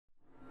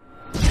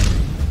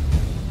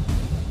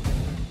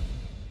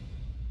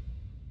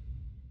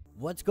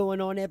What's going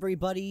on,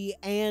 everybody,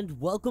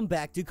 and welcome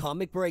back to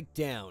Comic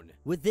Breakdown.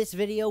 With this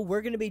video,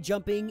 we're going to be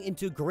jumping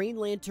into Green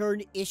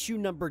Lantern issue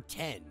number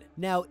 10.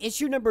 Now,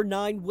 issue number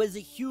 9 was a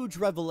huge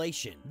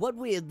revelation. What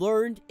we had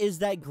learned is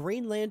that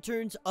Green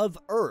Lanterns of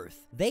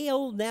Earth, they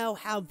all now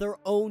have their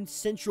own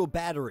central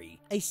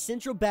battery. A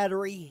central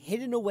battery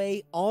hidden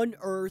away on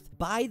Earth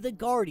by the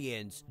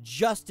Guardians,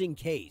 just in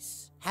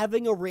case.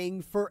 Having a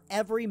ring for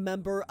every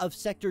member of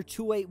Sector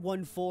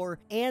 2814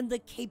 and the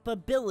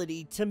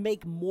capability to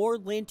make more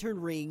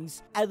lantern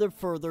rings at a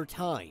further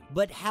time.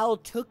 But Hal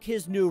took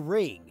his new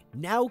ring,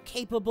 now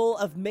capable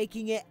of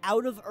making it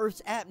out of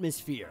Earth's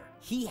atmosphere.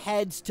 He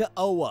heads to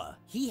Oa.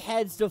 He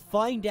heads to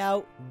find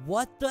out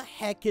what the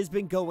heck has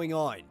been going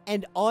on.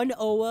 And on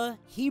Oa,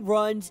 he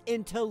runs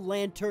into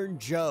Lantern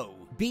Joe.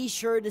 Be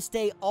sure to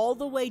stay all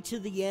the way to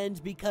the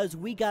end because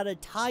we got a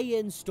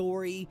tie-in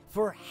story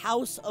for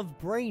House of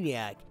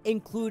Brainiac,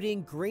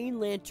 including Green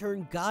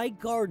Lantern Guy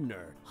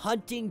Gardner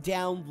hunting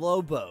down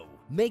Lobo.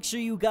 Make sure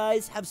you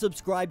guys have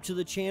subscribed to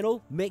the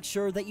channel, make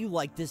sure that you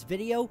like this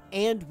video,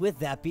 and with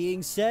that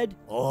being said,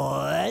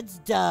 let's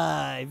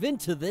dive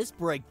into this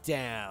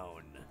breakdown.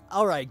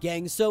 Alright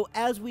gang, so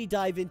as we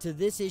dive into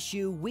this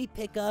issue, we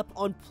pick up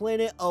on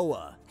planet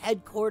Oa,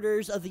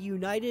 headquarters of the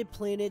United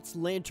Planets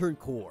Lantern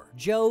Corps.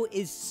 Joe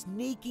is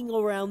sneaking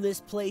around this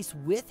place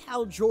with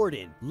Hal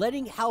Jordan,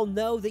 letting Hal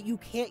know that you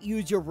can't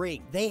use your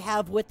ring. They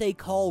have what they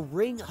call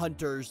ring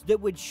hunters that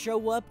would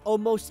show up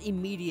almost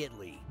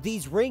immediately.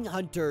 These ring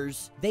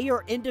hunters, they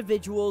are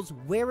individuals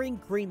wearing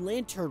Green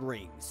Lantern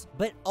rings,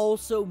 but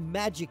also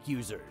magic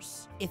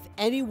users. If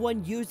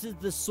anyone uses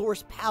the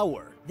source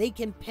power, they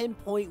can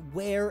pinpoint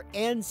where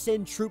and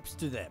send troops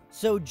to them.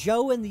 So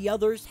Joe and the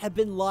others have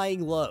been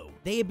lying low.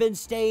 They have been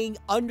staying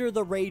under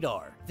the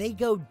radar. They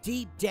go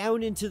deep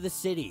down into the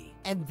city,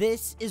 and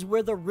this is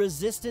where the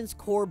Resistance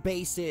Corps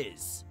base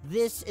is.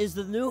 This is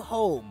the new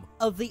home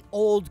of the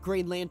old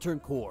Green Lantern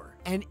Corps.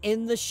 And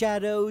in the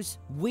shadows,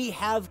 we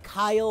have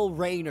Kyle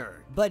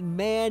Rayner. But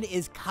man,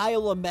 is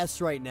Kyle a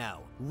mess right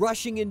now,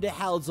 rushing into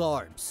Hal's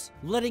arms,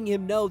 letting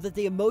him know that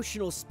the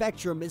emotional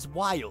spectrum is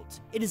wild.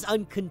 It is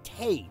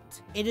uncontained.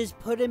 It has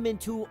put him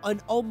into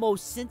an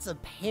almost sense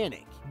of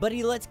panic. But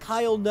he lets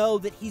Kyle know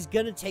that he's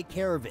gonna take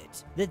care of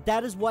it,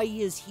 that is why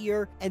he is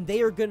here, and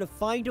they are gonna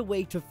find a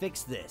way to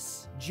fix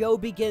this. Joe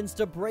begins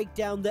to break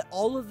down that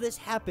all of this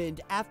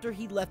happened after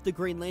he left the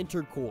Green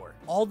Lantern Corps.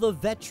 All the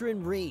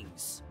veteran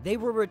rings, they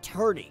were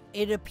returning.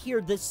 It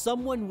appeared that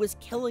someone was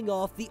killing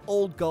off the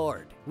old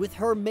guard, with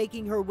her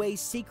making her way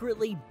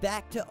secretly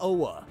back to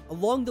Oa.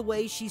 Along the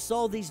way, she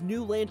saw these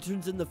new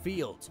lanterns in the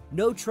field.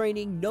 No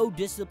training, no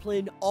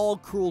discipline, all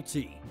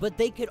cruelty. But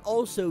they could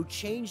also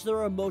change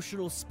their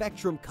emotional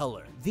spectrum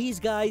color. These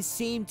guys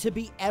seem to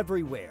be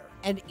everywhere.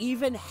 And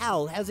even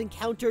Hal has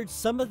encountered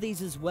some of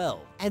these as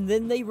well. And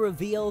then they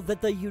reveal that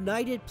the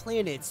United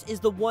Planets is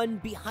the one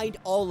behind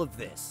all of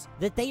this.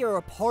 That they are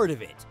a part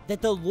of it.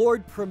 That the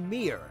Lord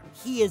Premier,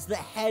 he is the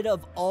head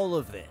of all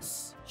of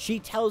this. She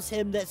tells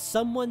him that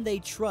someone they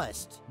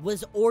trust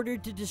was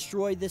ordered to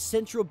destroy the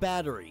central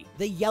battery,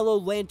 the Yellow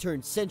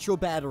Lantern central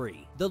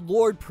battery. The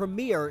Lord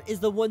Premier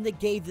is the one that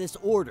gave this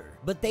order,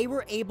 but they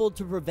were able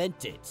to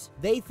prevent it.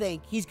 They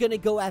think he's gonna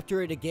go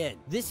after it again.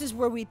 This is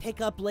where we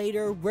pick up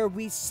later, where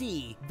we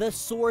see the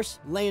Source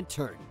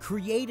Lantern,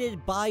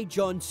 created by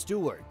JOHN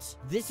STEWART.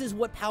 This is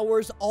what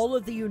powers all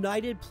of the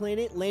United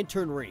Planet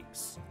Lantern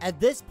rings. At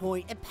this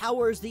point, it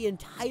powers the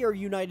entire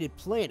United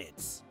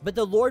Planets. But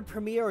the Lord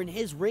Premier and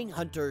his ring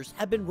hunters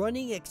have been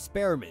running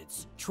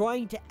experiments,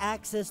 trying to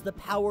access the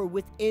power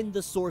within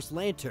the Source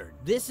Lantern.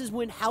 This is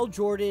when Hal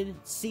Jordan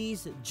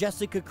sees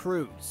Jessica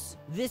Cruz.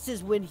 This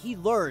is when he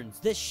learns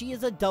that she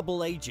is a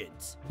double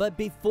agent. But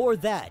before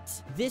that,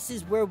 this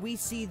is where we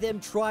see them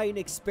try an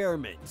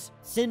experiment,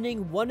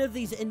 sending one of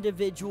these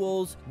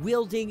individuals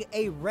wielding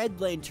a Red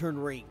Lantern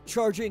ring,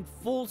 charging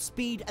full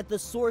speed at the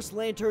Source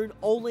Lantern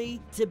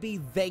only to be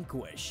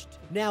vanquished.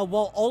 Now,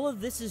 while all of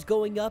this is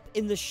going up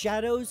in the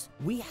shadows,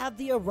 we have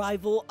the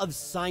arrival of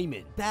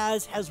Simon.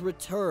 Baz has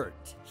returned.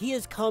 He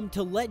has come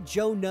to let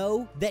Joe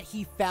know that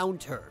he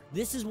found her.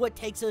 This is what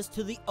takes us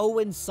to the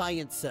Owen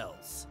science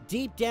cells.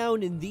 Deep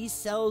down in these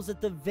cells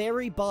at the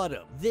very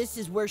bottom, this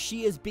is where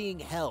she is being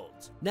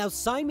held. Now,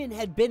 Simon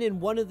had been in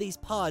one of these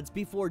pods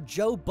before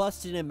Joe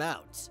busted him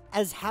out.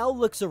 As Hal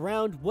looks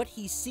around, what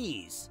he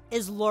sees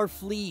is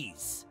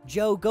Larfleeze.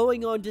 Joe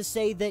going on to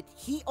say that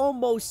he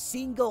almost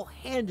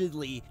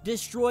single-handedly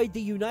destroyed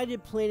the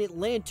United Planet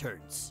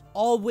Lanterns,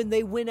 all when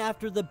they went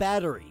after the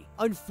battery.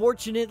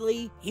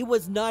 Unfortunately, he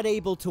was not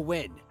able to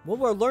win. What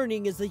we're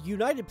learning is the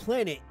United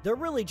Planet, they're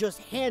really just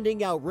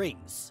handing out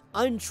rings.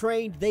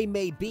 Untrained they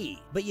may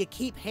be, but you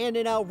keep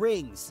handing out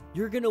rings,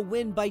 you're gonna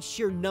win by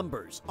sheer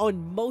numbers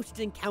on most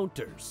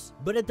encounters.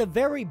 But at the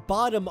very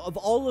bottom of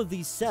all of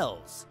these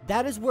cells,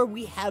 that is where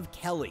we have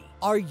Kelly,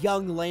 our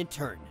young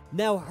lantern.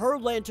 Now, her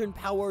lantern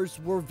powers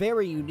were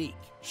very unique.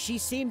 She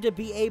seemed to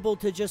be able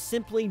to just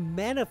simply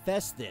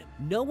manifest them.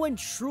 No one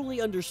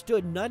truly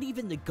understood, not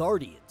even the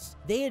Guardians.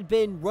 They had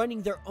been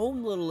running their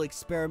own little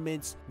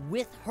experiments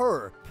with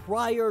her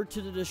prior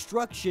to the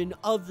destruction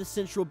of the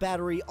central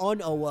battery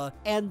on Oa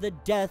and the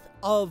death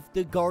of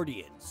the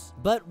Guardians.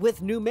 But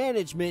with new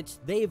management,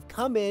 they have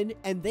come in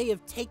and they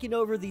have taken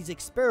over these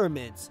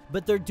experiments,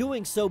 but they're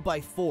doing so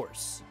by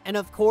force. And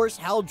of course,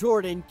 Hal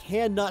Jordan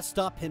cannot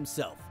stop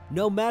himself.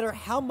 No matter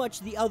how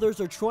much the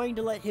others are trying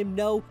to let him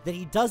know that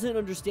he doesn't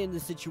understand the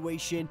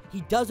situation,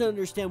 he doesn't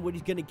understand what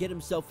he's going to get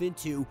himself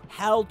into,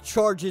 Hal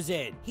charges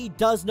in. He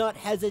does not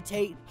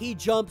hesitate. He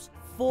jumps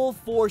full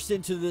force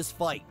into this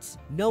fight.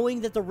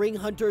 Knowing that the ring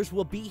hunters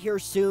will be here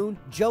soon,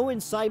 Joe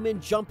and Simon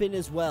jump in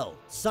as well.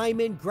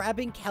 Simon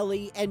grabbing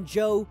Kelly and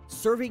Joe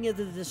serving as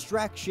a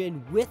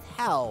distraction with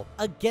Hal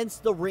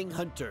against the ring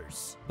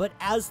hunters. But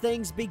as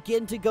things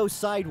begin to go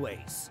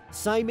sideways,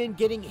 Simon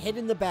getting hit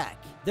in the back,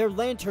 their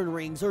lantern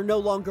rings are no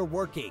longer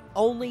working.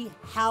 Only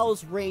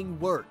Hal's ring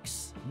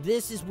works.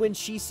 This is when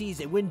she sees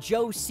it, when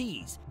Joe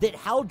sees that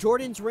Hal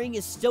Jordan's ring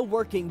is still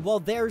working while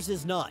theirs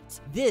is not.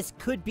 This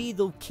could be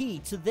the key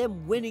to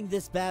them winning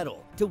this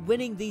battle, to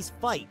winning these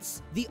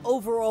fights, the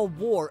overall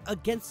war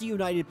against the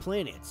United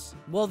Planets.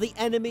 While the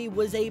enemy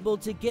was able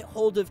to get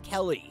hold of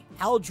Kelly,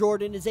 Hal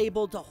Jordan is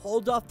able to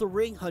hold off the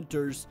ring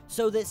hunters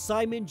so that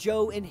Simon,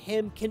 Joe, and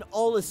him can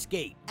all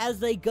escape. As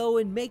they go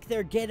and make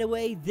their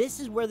getaway, this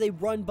is where they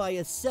run by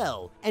a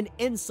cell, and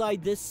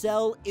inside this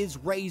cell is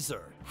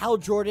Razor. Hal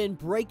Jordan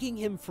breaking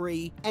him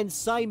free, and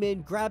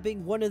Simon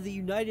grabbing one of the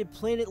United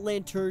Planet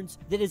lanterns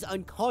that is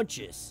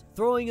unconscious,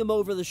 throwing him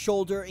over the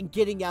shoulder and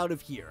getting out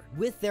of here.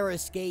 With their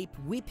escape,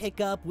 we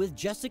pick up with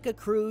Jessica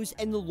Cruz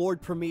and the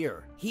Lord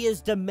Premier. He is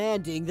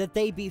demanding that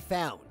they be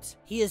found.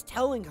 He is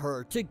telling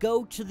her to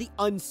go to the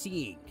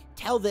Unseeing.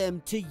 Tell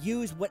them to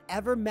use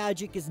whatever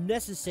magic is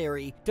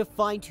necessary to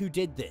find who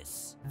did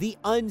this. The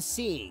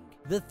Unseeing.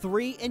 The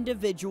three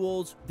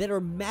individuals that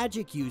are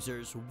magic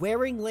users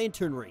wearing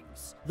lantern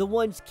rings, the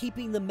ones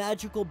keeping the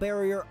magical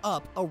barrier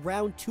up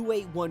around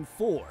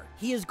 2814.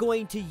 He is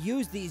going to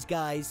use these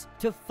guys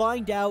to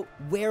find out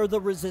where the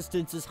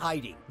Resistance is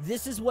hiding.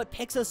 This is what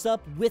picks us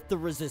up with the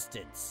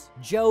Resistance.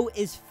 Joe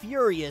is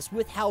furious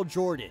with Hal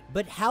Jordan,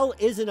 but Hal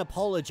isn't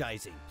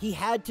apologizing. He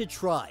had to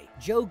try.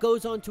 Joe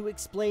goes on to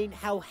explain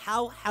how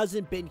Hal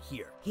hasn't been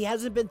here. He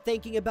hasn't been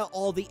thinking about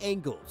all the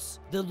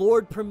angles. The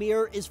Lord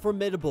Premier is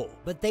formidable,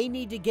 but they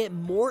need to get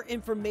more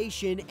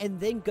information and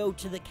then go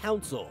to the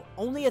council.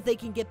 Only if they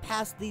can get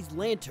past these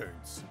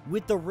lanterns.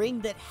 With the ring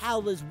that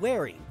Hal is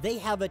wearing, they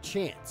have a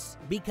chance,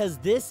 because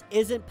this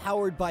isn't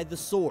powered by the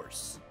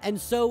source.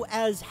 And so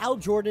as Hal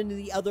Jordan and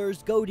the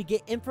others go to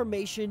get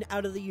information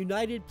out of the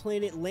United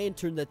Planet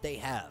lantern that they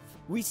have,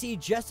 we see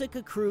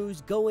Jessica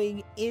Cruz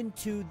going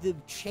into the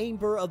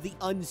chamber of the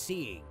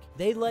Unseeing.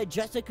 They let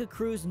Jessica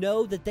Cruz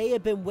know that they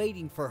have been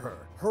waiting for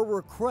her. Her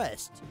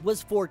request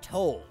was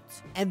foretold,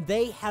 and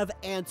they have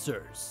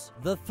answers.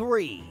 The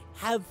three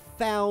have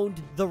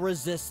found the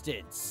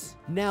Resistance.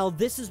 Now,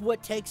 this is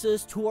what takes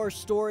us to our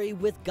story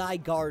with Guy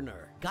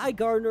Gardner. Guy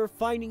Gardner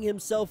finding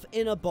himself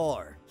in a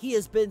bar. He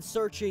has been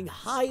searching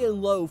high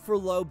and low for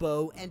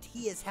Lobo, and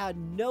he has had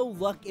no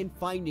luck in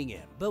finding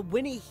him. But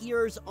when he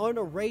hears on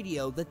a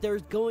radio that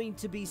there's going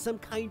to be some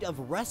kind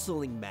of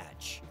wrestling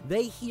match,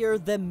 they hear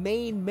the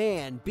main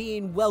man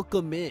being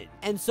welcomed in.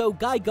 And so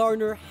Guy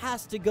Gardner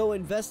has to go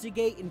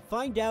investigate and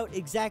find out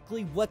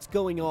exactly what's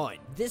going on.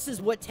 This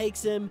is what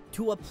takes him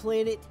to a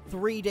planet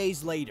 3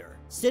 days later,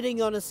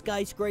 sitting on a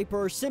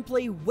skyscraper,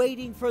 simply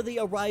waiting for the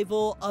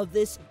arrival of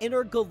this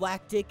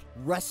intergalactic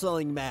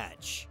wrestling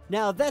match.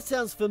 Now, if that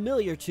sounds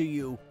familiar to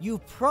you,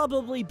 you've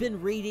probably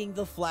been reading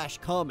the Flash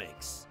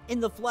comics. In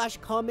the Flash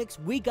comics,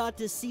 we got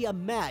to see a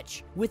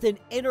match with an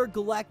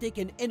intergalactic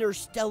and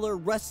interstellar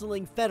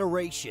wrestling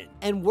federation,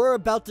 and we're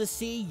about to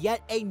see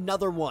yet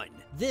another one.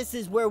 This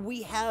is where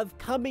we have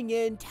coming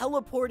in,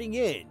 teleporting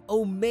in,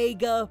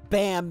 Omega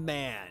Bam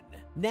Man.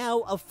 Now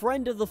a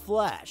friend of the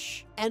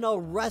Flash, and a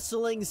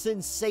wrestling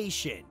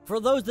sensation. For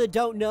those that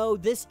don't know,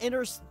 this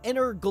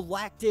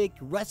intergalactic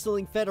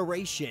wrestling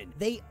federation,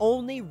 they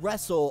only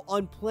wrestle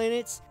on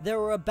planets that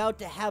are about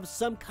to have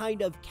some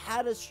kind of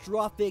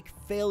catastrophic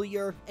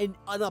failure and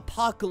an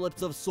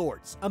apocalypse of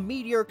sorts. A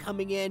meteor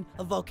coming in,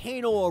 a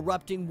volcano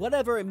erupting,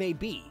 whatever it may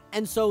be.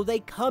 And so they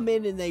come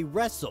in and they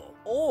wrestle.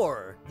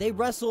 Or they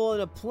wrestle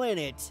on a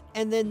planet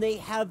and then they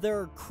have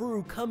their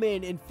crew come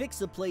in and fix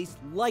the place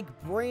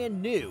like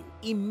brand new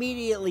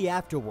immediately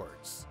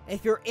afterwards.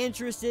 If you're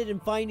interested in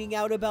finding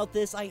out about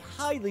this, I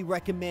highly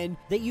recommend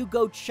that you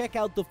go check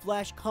out the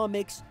Flash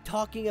comics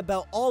talking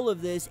about all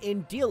of this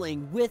and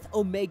dealing with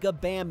Omega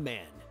Bam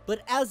Man.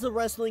 But as the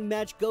wrestling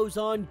match goes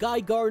on, Guy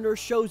Gardner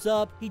shows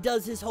up. He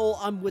does his whole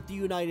I'm with the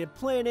United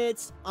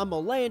Planets, I'm a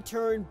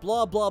lantern,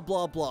 blah blah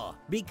blah blah.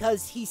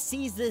 Because he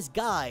sees this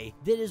guy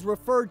that is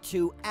referred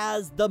to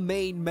as the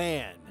main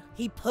man.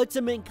 He puts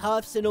him in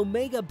cuffs, and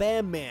Omega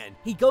Bam Man,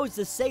 he goes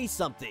to say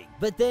something,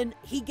 but then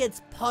he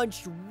gets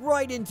punched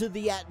right into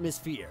the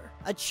atmosphere.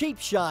 A cheap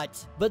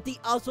shot, but the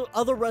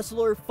other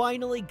wrestler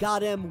finally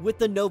got him with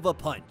the Nova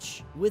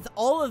Punch. With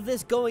all of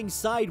this going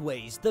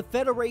sideways, the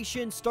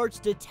Federation starts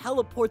to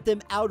teleport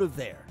them out of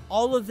there.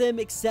 All of them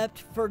except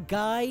for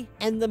Guy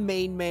and the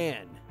main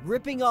man.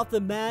 Ripping off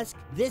the mask,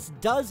 this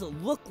does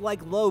look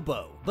like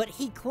Lobo, but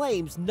he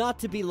claims not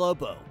to be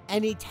Lobo.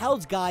 And he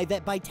tells Guy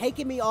that by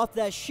taking me off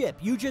that ship,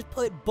 you just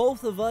put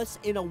both of us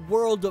in a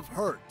world of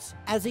hurt.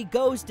 As he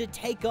goes to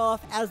take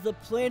off as the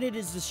planet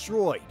is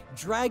destroyed,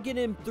 dragging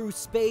him through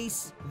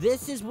space,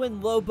 this is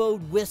when Lobo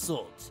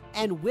whistled.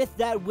 And with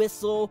that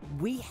whistle,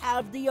 we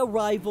have the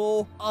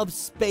arrival of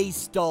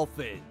space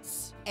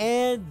dolphins.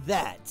 And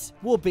that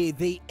will be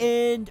the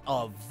end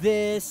of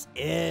this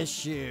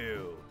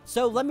issue.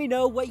 So let me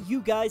know what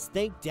you guys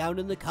think down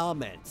in the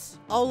comments.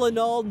 All in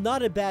all,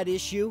 not a bad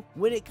issue.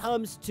 When it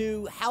comes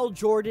to Hal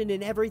Jordan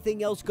and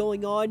everything else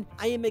going on,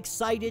 I am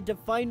excited to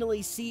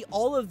finally see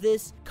all of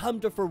this come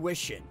to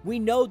fruition. We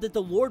know that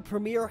the Lord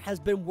Premier has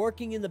been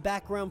working in the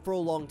background for a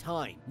long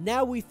time.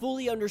 Now we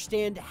fully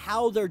understand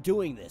how they're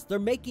doing this. They're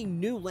making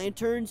new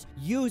lanterns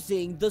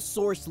using the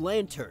Source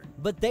Lantern,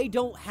 but they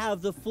don't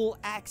have the full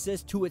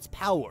access to its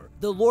power.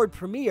 The Lord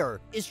Premier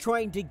is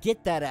trying to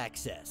get that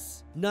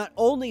access. Not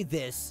only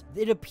this,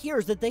 it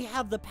appears that they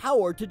have the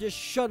power to just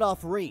shut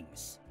off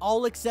rings,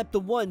 all except the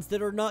ones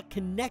that are not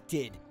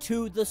connected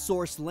to the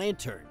Source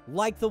Lantern,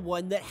 like the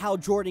one that Hal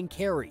Jordan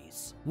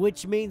carries,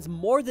 which means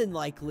more than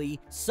likely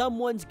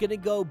someone's gonna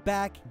go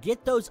back,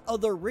 get those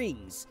other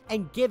rings,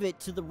 and give it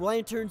to the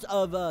lanterns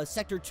of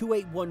Sector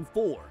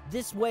 2814.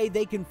 This way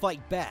they can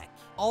fight back.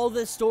 All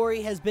this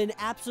story has been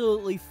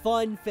absolutely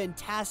fun,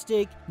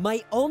 fantastic.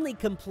 My only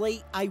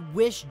complaint, I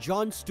wish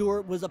JOHN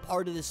Stewart was a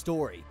part of the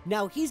story.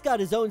 Now, he's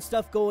got his own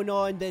stuff going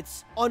on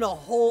that's on a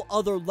whole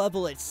other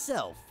level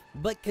itself.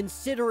 But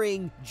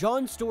considering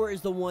JOHN Stewart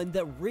is the one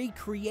that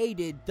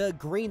recreated the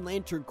Green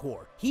Lantern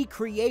Corps, he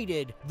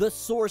created the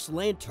Source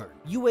Lantern,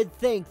 you would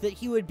think that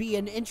he would be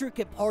an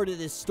intricate part of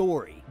this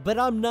story. But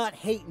I'm not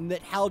hating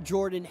that Hal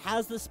Jordan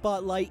has the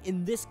spotlight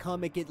in this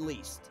comic at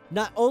least.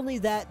 Not only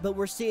that, but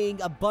we're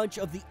seeing a bunch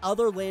of the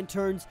other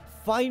lanterns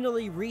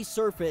finally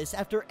resurface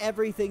after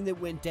everything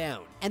that went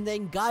down. And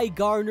then Guy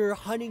Gardner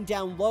hunting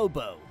down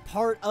Lobo,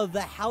 part of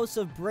the House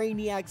of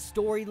Brainiac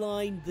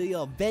storyline, the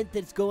event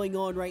that's going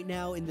on right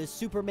now in the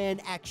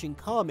Superman Action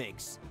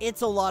Comics.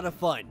 It's a lot of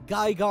fun.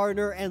 Guy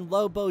Gardner and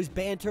Lobo's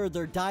banter,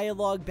 their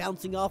dialogue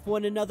bouncing off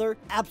one another,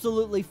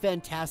 absolutely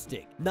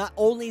fantastic. Not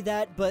only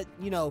that, but,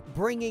 you know,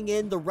 bringing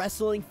in the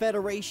Wrestling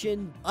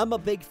Federation. I'm a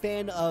big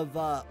fan of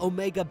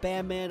Omega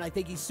Bandman. I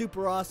think he's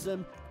super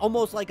awesome.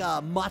 Almost like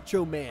a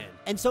macho man.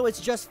 And so it's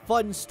just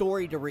fun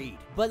story to read.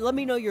 But let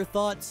me know your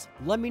thoughts.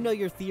 Let me know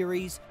your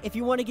theories. If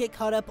you want to get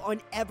caught up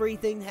on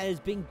everything that has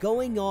been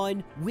going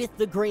on with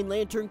the Green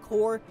Lantern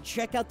Corps,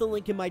 check out the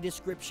link in my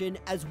description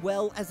as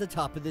well as the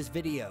top of this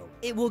video.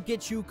 It will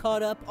get you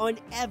caught up on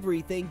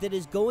everything that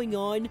is going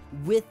on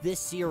with this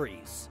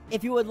series.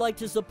 If you would like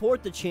to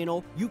support the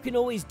channel, you can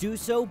always do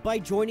so by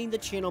joining the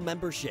channel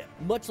membership.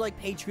 Much like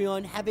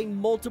Patreon, having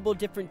multiple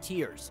different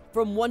tiers,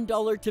 from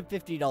 $1 to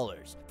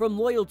 $50, from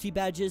loyalty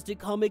badges to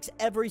comics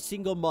every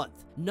single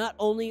month. Not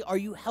only are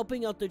you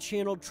helping out the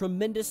channel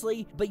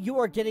tremendously, but you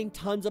are getting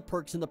tons of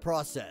perks in the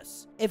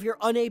process. If you're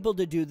unable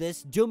to do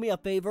this, do me a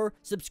favor,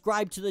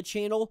 subscribe to the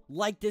channel,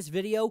 like this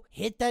video,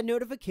 hit that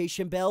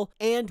notification bell,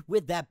 and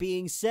with that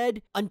being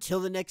said, until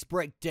the next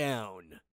breakdown.